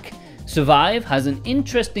double pack. Survive has an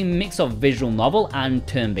interesting mix of visual novel and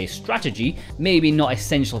turn-based strategy, maybe not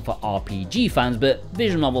essential for RPG fans, but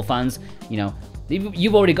visual novel fans, you know,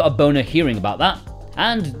 you've already got a boner hearing about that.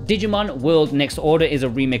 And Digimon World Next Order is a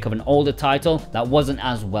remake of an older title that wasn't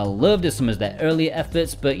as well loved as some of their earlier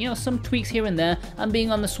efforts, but you know, some tweaks here and there, and being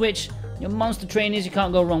on the Switch, your monster trainers, you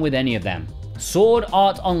can't go wrong with any of them. Sword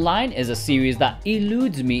Art Online is a series that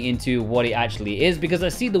eludes me into what it actually is because I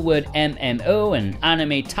see the word MMO and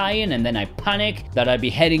anime tie-in and then I panic that I'd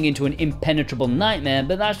be heading into an impenetrable nightmare,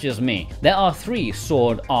 but that's just me. There are 3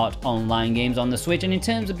 Sword Art Online games on the Switch, and in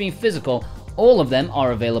terms of being physical, all of them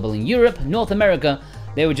are available in Europe, North America.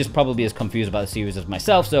 They were just probably as confused about the series as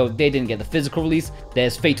myself, so they didn't get the physical release.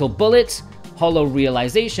 There's Fatal Bullet, Hollow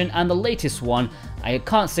Realization, and the latest one, I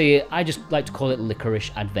can't say it, I just like to call it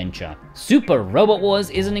Licorice Adventure. Super Robot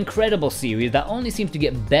Wars is an incredible series that only seems to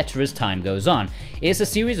get better as time goes on. It's a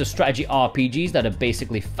series of strategy RPGs that are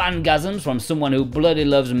basically fangasms from someone who bloody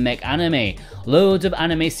loves mech anime. Loads of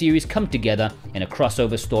anime series come together in a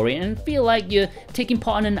crossover story and feel like you're taking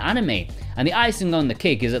part in an anime. And the icing on the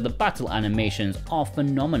cake is that the battle animations are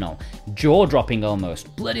phenomenal. Jaw-dropping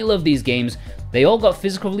almost. Bloody love these games. They all got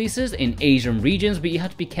physical releases in Asian regions, but you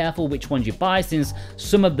have to be careful which ones you buy since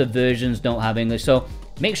some of the versions don't have English. So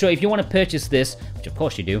make sure if you want to purchase this, which of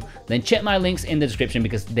course you do, then check my links in the description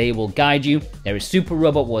because they will guide you. There is Super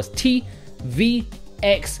Robot Wars T, V,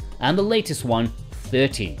 X, and the latest one,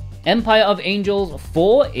 30. Empire of Angels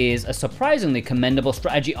 4 is a surprisingly commendable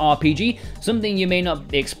strategy RPG, something you may not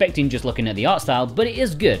be expecting just looking at the art style, but it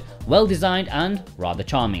is good, well designed and rather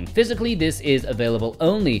charming. Physically, this is available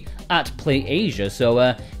only at PlayAsia,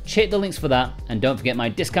 so check the links for that, and don't forget my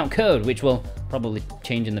discount code, which will probably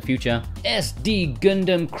change in the future. SD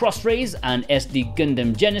Gundam Crossrays and SD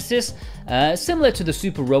Gundam Genesis, similar to the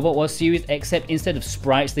Super Robot Wars series, except instead of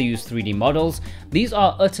sprites they use 3D models. These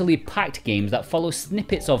are utterly packed games that follow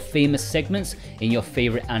snippets of famous segments in your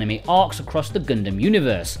favorite anime arcs across the Gundam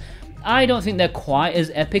universe. I don't think they're quite as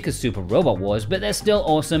epic as Super Robot Wars, but they're still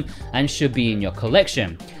awesome and should be in your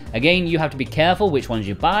collection. Again, you have to be careful which ones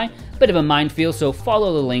you buy, bit of a minefield, so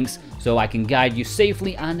follow the links so I can guide you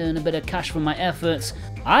safely and earn a bit of cash from my efforts.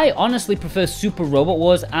 I honestly prefer Super Robot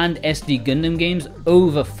Wars and SD Gundam games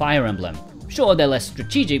over Fire Emblem. Sure, they're less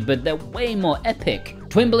strategic, but they're way more epic.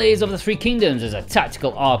 Twin Blades of the Three Kingdoms is a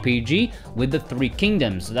tactical RPG with the Three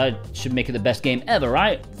Kingdoms. That should make it the best game ever,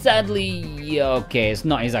 right? Sadly, okay, it's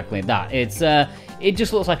not exactly that. It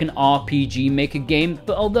just looks like an RPG Maker game,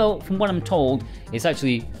 but although, from what I'm told, it's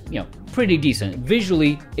actually, you know, pretty decent.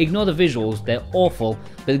 Visually, ignore the visuals, they're awful,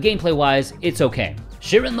 but gameplay-wise, it's okay.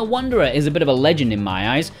 Shiren the Wanderer is a bit of a legend in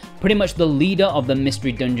my eyes, pretty much the leader of the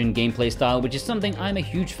Mystery Dungeon gameplay style, which is something I'm a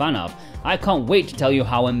huge fan of. I can't wait to tell you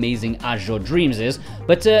how amazing Azure Dreams is,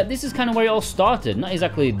 but this is kind of where it all started. Not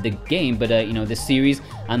exactly the game, but you know, this series,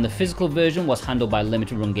 and the physical version was handled by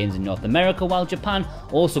Limited Run Games in North America, while Japan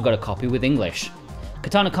also got a copy with English.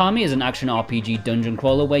 Katana Kami is an action RPG dungeon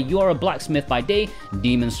crawler where you are a blacksmith by day,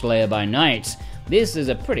 demon slayer by night. This is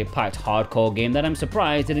a pretty packed hardcore game that I'm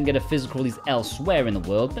surprised didn't get a physical release elsewhere in the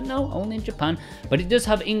world, but no, only in Japan. But it does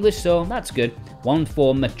have English, so that's good. One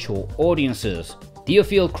for mature audiences.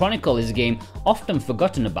 Aria Chronicle is a game often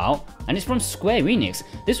forgotten about, and it's from Square Enix.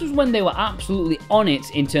 This was when they were absolutely on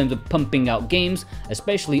it in terms of pumping out games,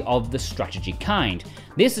 especially of the strategy kind.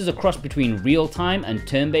 This is a cross between real-time and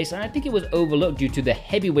turn-based, and I think it was overlooked due to the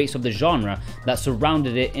heavyweights of the genre that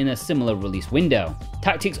surrounded it in a similar release window.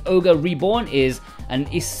 Tactics Ogre Reborn is an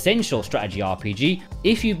essential strategy RPG.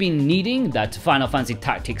 If you've been needing that Final Fantasy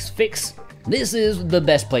Tactics fix, this is the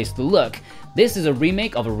best place to look. This is a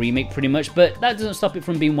remake of a remake pretty much, but that doesn't stop it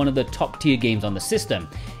from being one of the top tier games on the system.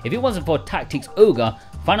 If it wasn't for Tactics Ogre,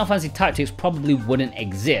 Final Fantasy Tactics probably wouldn't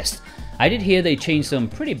exist. I did hear they changed some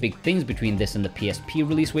pretty big things between this and the PSP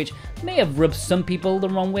release, which may have rubbed some people the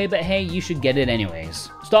wrong way, but hey, you should get it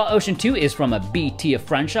anyways. Star Ocean 2 is from a B-tier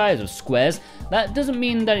franchise of Square's. That doesn't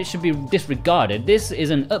mean that it should be disregarded. This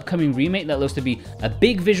is an upcoming remake that looks to be a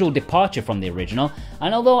big visual departure from the original,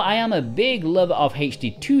 and although I am a big lover of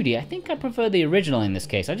HD 2D, I think I prefer the original in this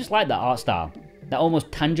case. I just like that art style. that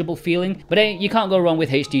almost tangible feeling. But hey, you can't go wrong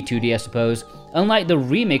with HD 2D, I suppose. Unlike the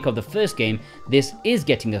remake of the first game, this is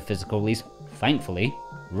getting a physical release, thankfully.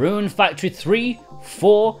 Rune Factory 3,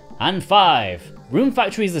 4, and 5. Rune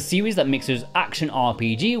Factory is a series that mixes action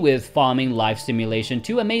RPG with farming life simulation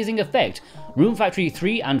to amazing effect. Rune Factory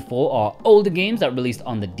 3 and 4 are older games that released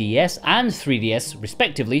on the DS and 3DS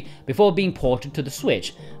respectively before being ported to the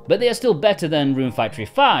Switch, but they are still better than Rune Factory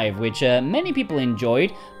 5, which many people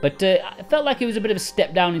enjoyed, but I felt like it was a bit of a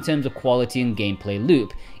step down in terms of quality and gameplay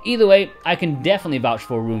loop. Either way, I can definitely vouch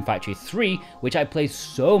for Rune Factory 3, which I played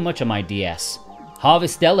so much on my DS.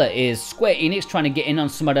 Harvestella is Square Enix trying to get in on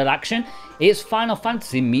some of that action. It's Final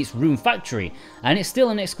Fantasy meets Rune Factory, and it's still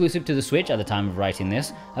an exclusive to the Switch at the time of writing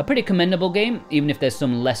this. A pretty commendable game, even if there's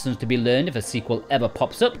some lessons to be learned if a sequel ever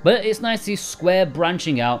pops up, but it's nice to see Square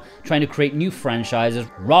branching out, trying to create new franchises,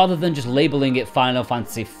 rather than just labeling it Final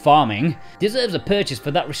Fantasy Farming. Deserves a purchase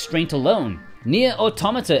for that restraint alone. Nier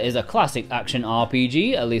Automata is a classic action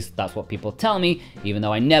RPG, at least that's what people tell me, even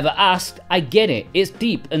though I never asked. I get it, it's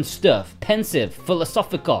deep and stuff, pensive,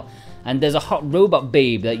 philosophical, and there's a hot robot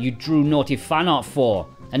babe that you drew naughty fan art for.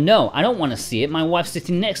 And no, I don't want to see it, my wife's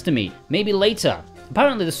sitting next to me, maybe later.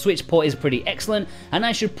 Apparently the Switch port is pretty excellent, and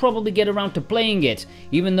I should probably get around to playing it,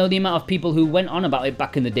 even though the amount of people who went on about it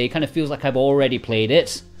back in the day kind of feels like I've already played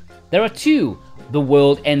it. There are two The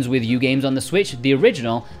World Ends With You games on the Switch, the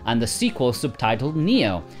original and the sequel subtitled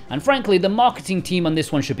Neo. And frankly, the marketing team on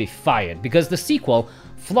this one should be fired, because the sequel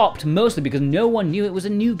flopped mostly because no one knew it was a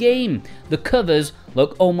new game. The covers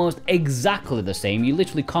look almost exactly the same, you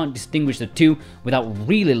literally can't distinguish the two without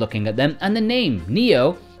really looking at them, and the name,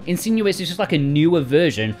 Neo, insinuates it's just like a newer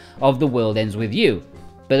version of The World Ends With You.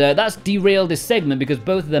 But that's derailed this segment because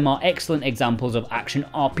both of them are excellent examples of action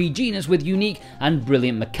RPGness with unique and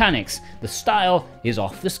brilliant mechanics. The style is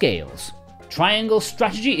off the scales. Triangle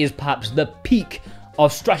Strategy is perhaps the peak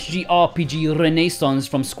of strategy RPG renaissance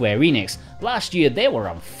from Square Enix. Last year they were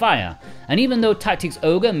on fire, and even though Tactics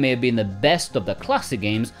Ogre may have been the best of the classic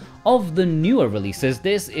games, of the newer releases,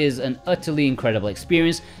 this is an utterly incredible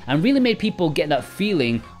experience and really made people get that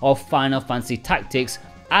feeling of Final Fantasy Tactics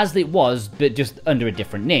as it was, but just under a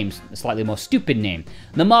different name, a slightly more stupid name.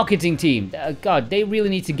 The marketing team, God, they really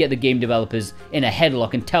need to get the game developers in a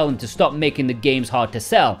headlock and tell them to stop making the games hard to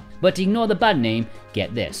sell. But to ignore the bad name,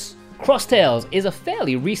 get this. Cross Tales is a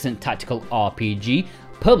fairly recent tactical RPG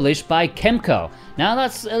published by Kemco. Now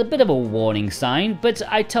that's a bit of a warning sign, but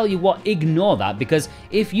I tell you what, ignore that, because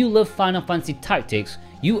if you love Final Fantasy Tactics,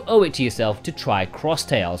 you owe it to yourself to try Cross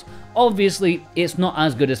Tales. Obviously, it's not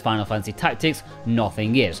as good as Final Fantasy Tactics,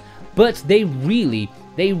 nothing is, but they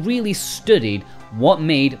really studied what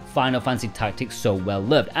made Final Fantasy Tactics so well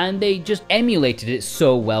loved, and they just emulated it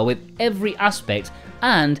so well with every aspect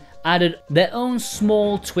and added their own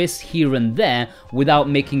small twists here and there without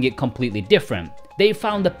making it completely different. They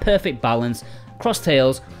found the perfect balance. Cross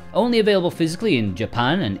Tales, only available physically in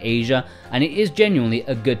Japan and Asia, and it is genuinely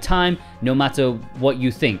a good time no matter what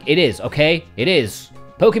you think. It is, okay? It is.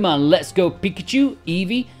 Pokemon Let's Go Pikachu,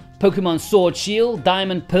 Eevee, Pokemon Sword Shield,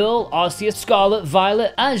 Diamond Pearl, Arceus, Scarlet,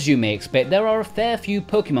 Violet. As you may expect, there are a fair few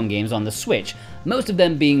Pokemon games on the Switch, most of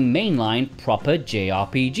them being mainline proper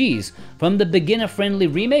JRPGs, from the beginner-friendly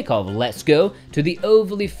remake of Let's Go to the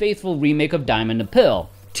overly faithful remake of Diamond and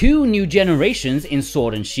Pearl. 2 new generations in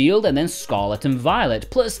Sword and Shield, and then Scarlet and Violet,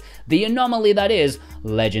 plus the anomaly that is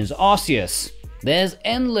Legends Arceus. There's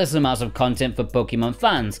endless amounts of content for Pokemon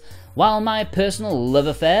fans. While my personal love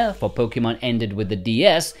affair for Pokemon ended with the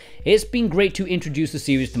DS, it's been great to introduce the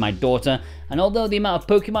series to my daughter, and although the amount of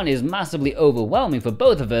Pokemon is massively overwhelming for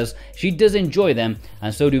both of us, she does enjoy them,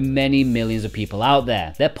 and so do many millions of people out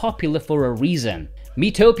there. They're popular for a reason.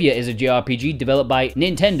 Miitopia is a JRPG developed by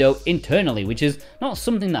Nintendo internally, which is not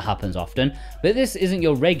something that happens often, but this isn't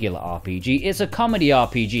your regular RPG, it's a comedy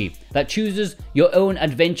RPG that chooses your own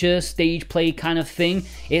adventure, stage play kind of thing.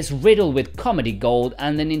 It's riddled with comedy gold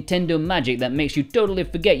and the Nintendo magic that makes you totally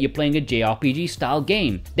forget you're playing a JRPG style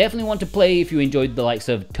game. Definitely want to play if you enjoyed the likes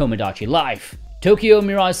of Tomodachi Life. Tokyo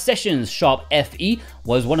Mirage Sessions Sharp FE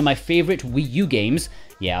was one of my favourite Wii U games.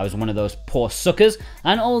 Yeah, I was one of those poor suckers,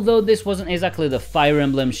 and although this wasn't exactly the Fire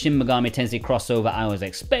Emblem Shin Megami Tensei crossover I was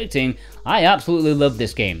expecting, I absolutely loved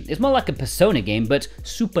this game. It's more like a Persona game, but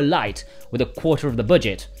super light, with a quarter of the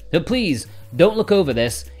budget. So please, don't look over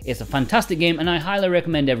this, it's a fantastic game and I highly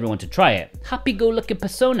recommend everyone to try it. Happy-go-lucky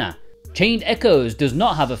Persona. Chained Echoes does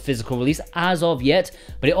not have a physical release as of yet,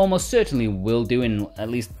 but it almost certainly will do in at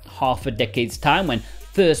least half a decade's time when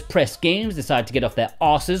First Press Games decided to get off their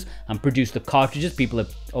arses and produce the cartridges people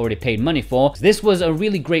have already paid money for. This was a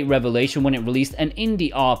really great revelation when it released an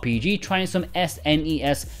indie RPG trying some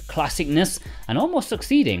SNES classicness and almost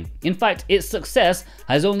succeeding. In fact, its success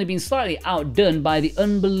has only been slightly outdone by the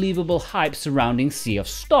unbelievable hype surrounding Sea of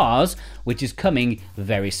Stars, which is coming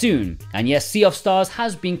very soon. And yes, Sea of Stars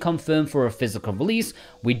has been confirmed for a physical release,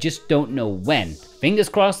 we just don't know when. Fingers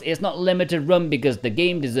crossed it's not limited run because the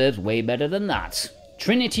game deserves way better than that.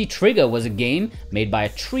 Trinity Trigger was a game made by a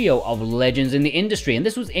trio of legends in the industry, and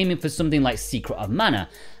this was aiming for something like Secret of Mana.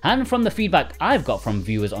 And from the feedback I've got from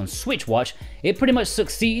viewers on Switch Watch, it pretty much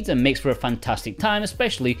succeeds and makes for a fantastic time,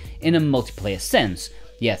 especially in a multiplayer sense.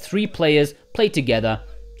 Yeah, 3 players play together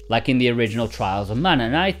like in the original Trials of Mana,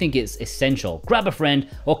 and I think it's essential. Grab a friend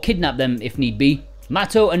or kidnap them if need be.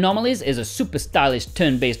 Mato Anomalies is a super stylish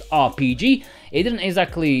turn-based RPG. It didn't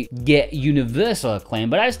exactly get universal acclaim,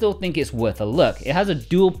 but I still think it's worth a look. It has a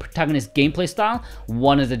dual protagonist gameplay style,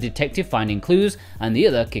 one as a detective finding clues, and the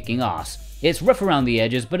other kicking ass. It's rough around the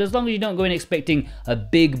edges, but as long as you don't go in expecting a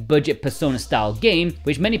big budget Persona style game,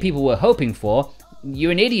 which many people were hoping for,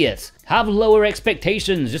 you're an idiot. Have lower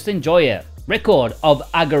expectations, just enjoy it. Recode of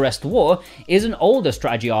Agarest War is an older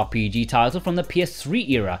strategy RPG title from the PS3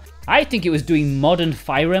 era. I think it was doing modern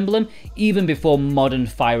Fire Emblem even before modern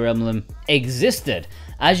Fire Emblem existed,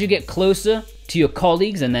 as you get closer to your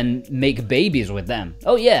colleagues and then make babies with them.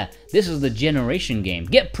 Oh yeah, this is the generation game.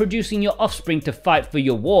 Get producing your offspring to fight for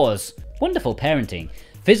your wars. Wonderful parenting.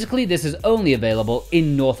 Physically, this is only available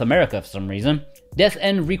in North America for some reason. Death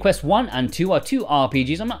End Request 1 and 2 are 2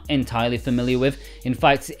 RPGs I'm not entirely familiar with. In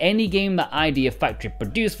fact, any game that Idea Factory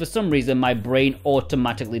produced, for some reason my brain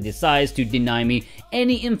automatically decides to deny me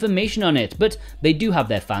any information on it, but they do have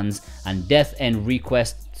their fans, and Death End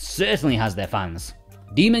Request certainly has their fans.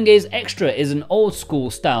 Demon Gaze Extra is an old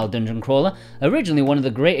school style dungeon crawler, originally one of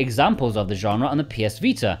the great examples of the genre on the PS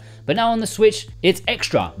Vita, but now on the Switch, it's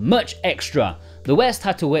extra, much extra. The West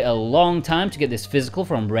had to wait a long time to get this physical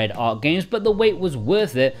from Red Art Games, but the wait was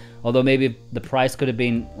worth it, although maybe the price could have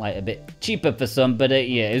been like a bit cheaper for some, but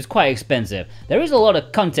yeah, it was quite expensive. There is a lot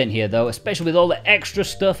of content here though, especially with all the extra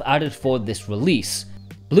stuff added for this release.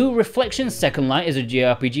 Blue Reflection Second Light is a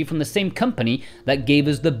JRPG from the same company that gave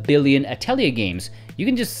us the Billion Atelier games. You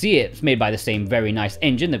can just see it's made by the same very nice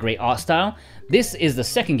engine, the great art style. This is the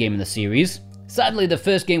second game in the series. Sadly, the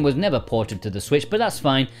first game was never ported to the Switch, but that's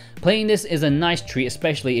fine. Playing this is a nice treat,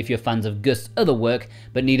 especially if you're fans of Gust's other work,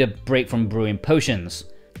 but need a break from brewing potions.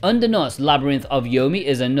 Undernot's Labyrinth of Yomi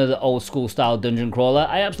is another old school style dungeon crawler.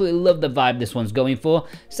 I absolutely love the vibe this one's going for.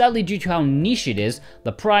 Sadly, due to how niche it is,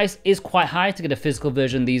 the price is quite high to get a physical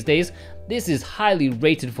version these days. This is highly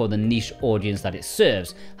rated for the niche audience that it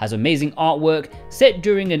serves, has amazing artwork, set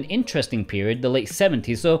during an interesting period, the late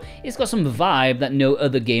 70s, so it's got some vibe that no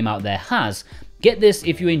other game out there has. Get this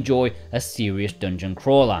if you enjoy a serious dungeon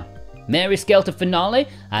crawler. Mary Skelter Finale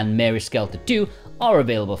and Mary Skelter 2 are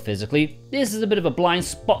available physically. This is a bit of a blind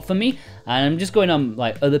spot for me, and I'm just going on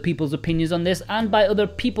like other people's opinions on this, and by other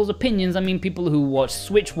people's opinions I mean people who watch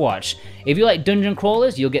Switch Watch. If you like dungeon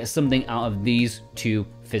crawlers, you'll get something out of these 2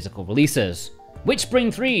 physical releases.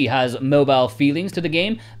 Witchspring 3 has mobile feelings to the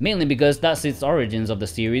game, mainly because that's its origins of the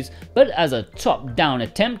series, but as a top-down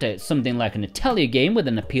attempt at something like an Atelier game with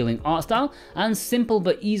an appealing art style and simple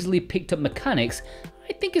but easily picked up mechanics,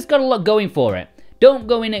 I think it's got a lot going for it. Don't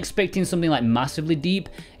go in expecting something like massively deep.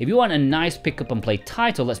 If you want a nice pick up and play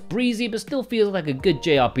title that's breezy but still feels like a good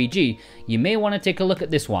JRPG, you may want to take a look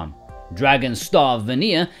at this one. Dragon Star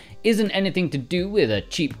Veneer isn't anything to do with a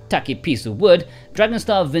cheap tacky piece of wood. Dragon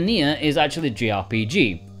Star Veneer is actually a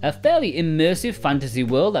JRPG. A fairly immersive fantasy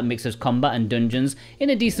world that mixes combat and dungeons in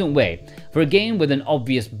a decent way. For a game with an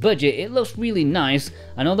obvious budget, it looks really nice,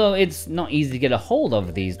 and although it's not easy to get a hold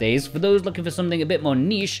of these days, for those looking for something a bit more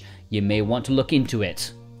niche, you may want to look into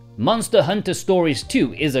it. Monster Hunter Stories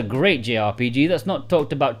 2 is a great JRPG that's not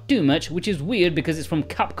talked about too much, which is weird because it's from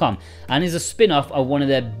Capcom and is a spin-off of one of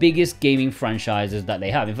their biggest gaming franchises that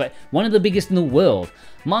they have. In fact, one of the biggest in the world.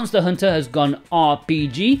 Monster Hunter has gone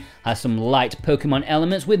RPG, has some light Pokemon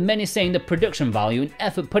elements, with many saying the production value and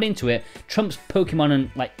effort put into it trumps Pokemon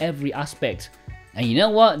in like every aspect. And you know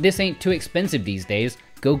what? This ain't too expensive these days.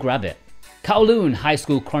 Go grab it. Kowloon High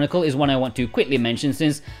School Chronicle is one I want to quickly mention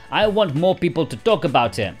since I want more people to talk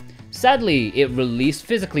about it. Sadly, it released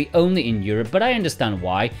physically only in Europe, but I understand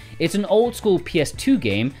why. It's an old school PS2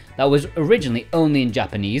 game that was originally only in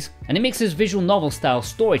Japanese, and it mixes visual novel style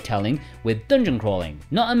storytelling with dungeon crawling.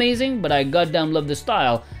 Not amazing, but I goddamn love the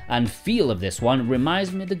style and feel of this one.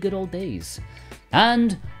 Reminds me of the good old days.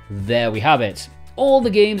 And there we have it. all the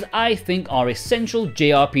games I think are essential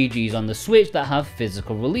JRPGs on the Switch that have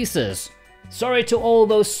physical releases. Sorry to all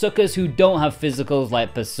those suckers who don't have physicals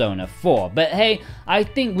like Persona 4, but hey, I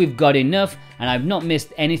think we've got enough and I've not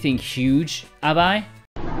missed anything huge, have I?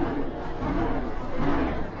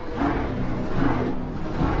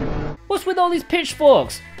 What's with all these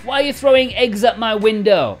pitchforks? Why are you throwing eggs at my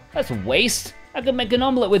window? That's a waste. I could make an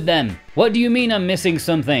omelette with them. What do you mean I'm missing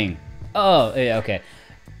something? Oh, yeah, okay.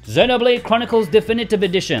 Xenoblade Chronicles Definitive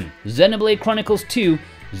Edition, Xenoblade Chronicles 2,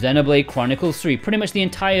 Xenoblade Chronicles 3, pretty much the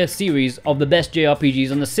entire series of the best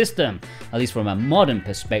JRPGs on the system, at least from a modern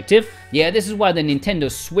perspective. Yeah, this is why the Nintendo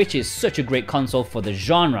Switch is such a great console for the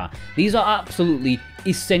genre. These are absolutely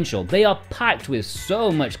essential. They are packed with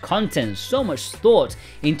so much content, so much thought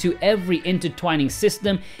into every intertwining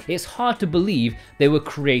system. It's hard to believe they were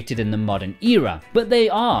created in the modern era, but they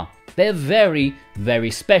are. They're very, very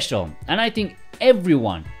special, and I think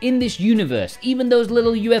everyone in this universe, even those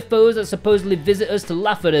little UFOs that supposedly visit us to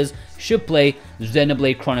laugh at us, should play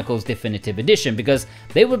Xenoblade Chronicles Definitive Edition, because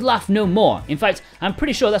they would laugh no more. In fact, I'm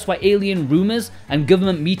pretty sure that's why alien rumors and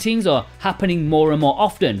government meetings are happening more and more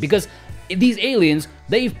often, because these aliens,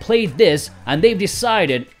 they've played this and they've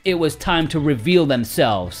decided it was time to reveal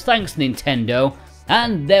themselves. Thanks, Nintendo.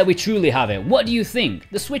 And there we truly have it. What do you think?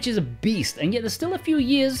 The Switch is a beast, and yet there's still a few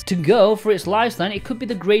years to go for its lifespan. It could be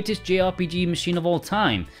the greatest JRPG machine of all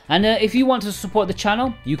time. And if you want to support the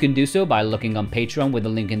channel, you can do so by looking on Patreon with the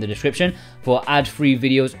link in the description for ad-free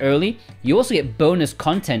videos early. You also get bonus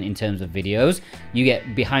content in terms of videos. You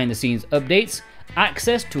get behind-the-scenes updates,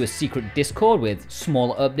 access to a secret Discord with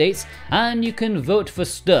smaller updates, and you can vote for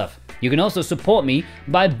stuff. You can also support me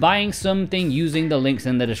by buying something using the links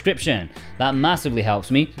in the description. That massively helps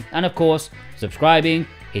me. And of course, subscribing,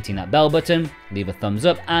 hitting that bell button, leave a thumbs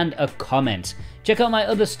up and a comment. Check out my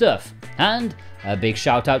other stuff. And a big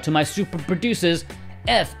shout out to my super producers,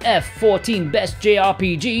 FF14 Best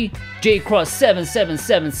JRPG,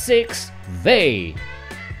 JCross7776, Vey,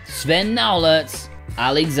 Sven Nowlertz,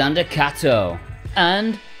 Alexander Kato,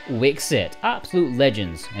 and Wixit. Absolute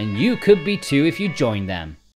legends, and you could be too if you join them.